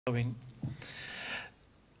Halloween.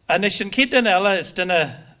 And is sin cít ella is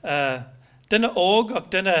dinne óg ach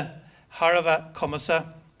dinne Harava Comasa.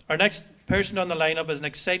 Our next person on the lineup is an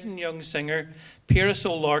exciting young singer, Piaras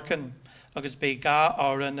O Lorca, agus be ga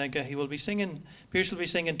ára. He will be singing, Piaras will be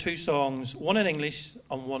singing two songs, one in English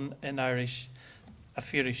and one in Irish, a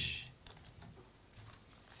Firish.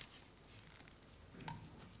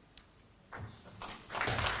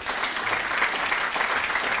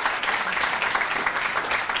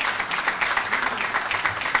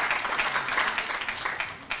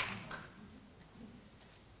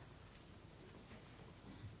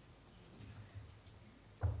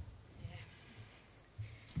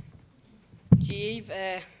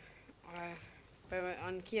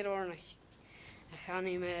 An cíorna a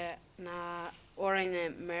chaní me na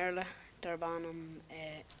óraine Merle darban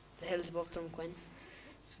the hills above Cúchulainn.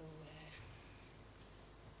 So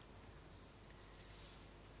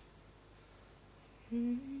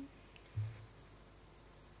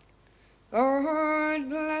God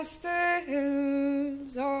bless the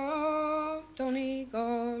hills of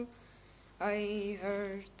Donegal. I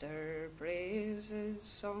heard their praises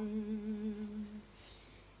sung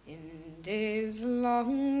in days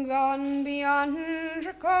long gone beyond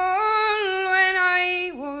recall, when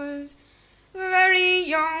I was very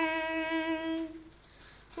young,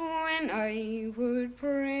 when I would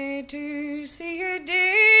pray to see a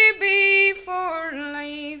day before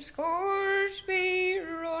life's course be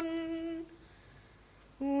run,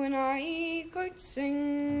 when I could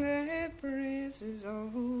sing the praises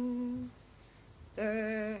of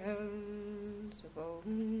the hills above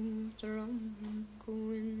Cúchulainn.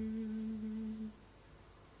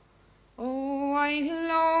 Oh, I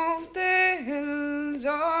love the hills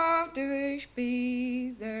of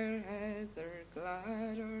Duishby, their heather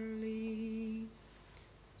gladderly,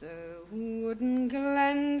 the wooden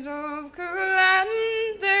glens of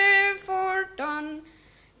Cúchulainn, the fort on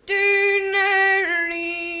Doonary,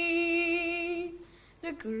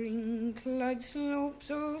 the green-clad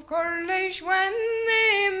slopes of Cornish when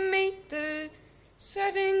they meet the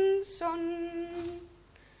setting sun,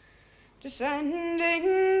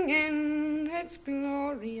 descending in its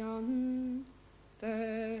glory on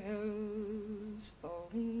the hills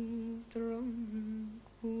of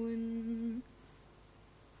Drumcooin.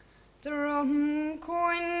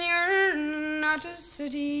 Drumcooin, you're not a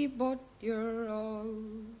city, but you're all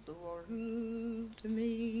the world to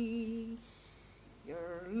me.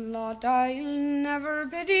 Your lot I'll never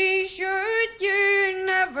pity, should you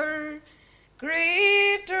never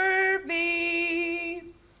greater be,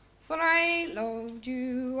 for I loved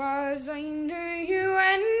you as I knew you,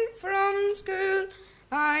 and from school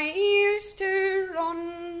I used to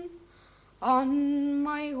run on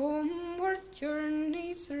my homeward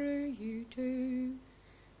journey through you to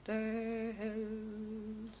the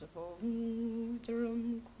hills above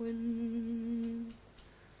Drumcooin.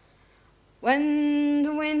 When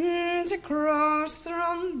the winds across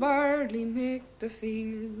Thurumbarley make the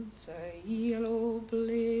fields a yellow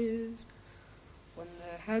blaze, when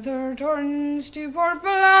the heather turns to purple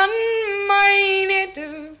on my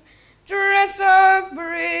native dress of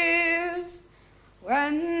braes,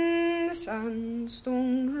 when the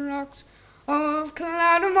sandstone rocks of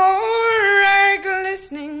Cloudamore are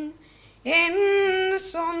glistening in the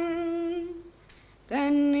sun,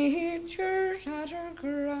 then nature's at her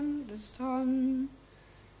grandest on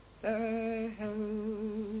the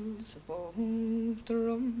hills above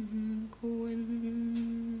Drumcooin.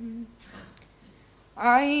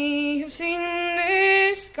 I have seen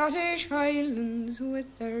the Scottish Highlands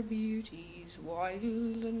with their beauties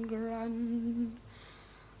wild and grand.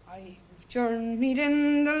 I've journeyed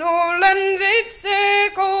in the lowlands, it's a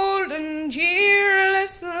cold and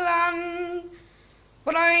cheerless land,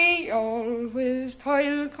 but I always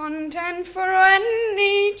toil content, for when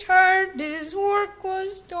each hard day's work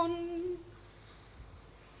was done,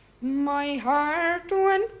 my heart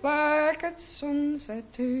went back at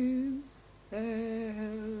sunset to the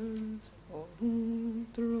hills of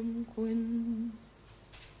Drumcooin.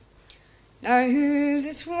 Now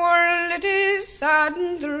this world, it is sad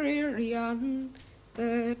and dreary, and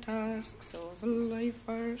the tasks of life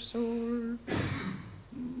are sore.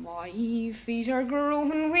 My feet are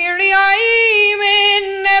growing weary, I may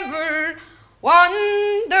never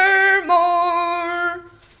wander more,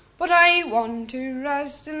 but I want to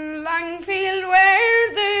rest in Langfield,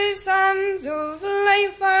 where the sands of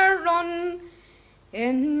life are run,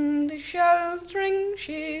 in the sheltering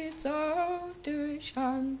shades of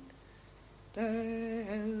Duishby, the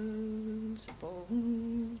hills above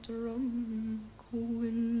Drumcooin.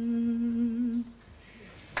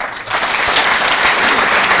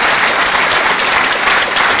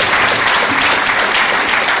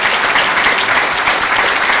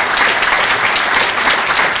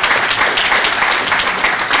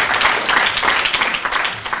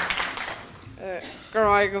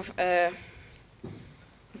 Margov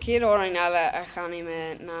Kid or in Ella a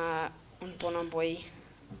Hanime na un bon boy.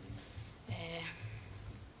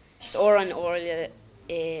 It's or an Orlia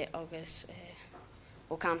August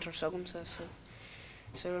o cantor sogum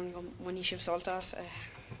so when you shift saltas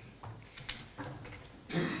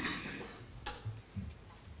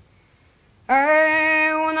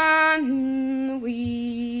I wanna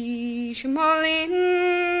we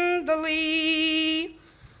shmalin the lee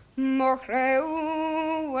Morreu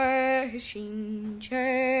a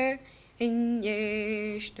shinche in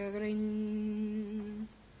yestagrin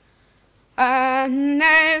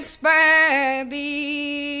Annes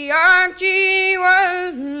baby archie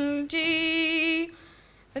walji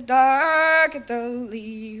a dark at the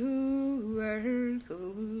lee who are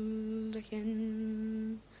cold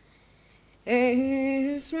again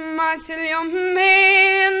Is mycelium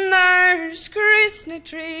in there's Christmas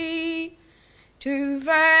tree To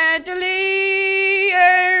vedeli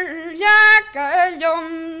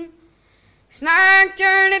jakalium Snack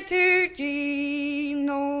journey to G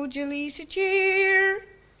No jelly cheer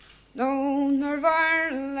No nervar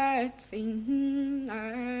let fin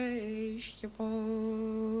Ish your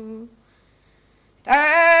ball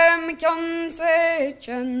Tam kan se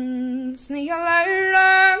chen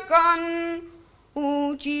Snealer gun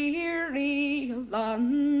O jeery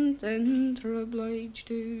London Troublage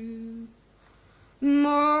to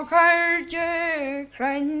Mokarje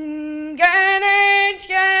Kran Ganage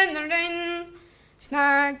Gannerin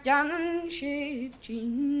Snack Janan Shit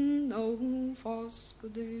Jean No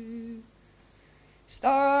Foskudu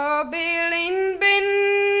Stabiling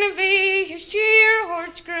Bin Vi Sheer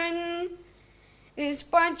Hortgrin Is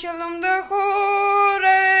Panchalum the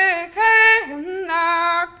Hore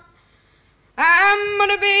Kanak Am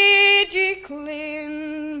the Beji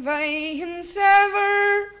Clean Vain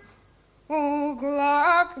Sever O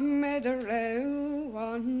Glock Meadow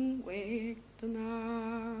one week the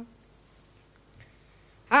night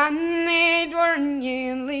And it were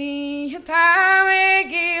nearly a time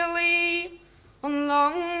gilly on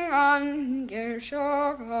long on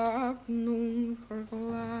Gershock up noon for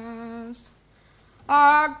glass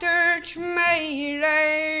Archurch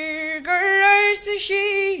Mayre Gers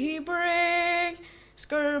she break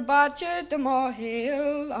Skurbatcha the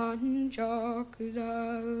Mohill on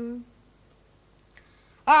Jockudal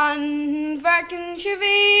An vacan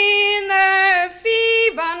chivin a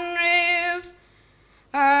fiban riv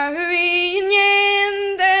a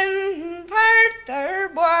huin den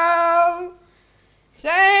parter boil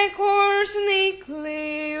say course ni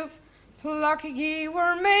cliff plucky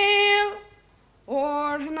were mail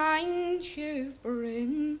or nine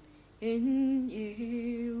shiverin in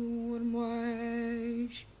you and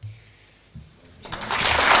wash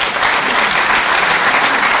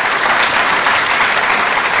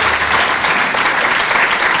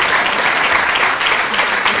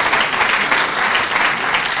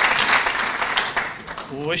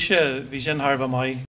Wish vision harva mai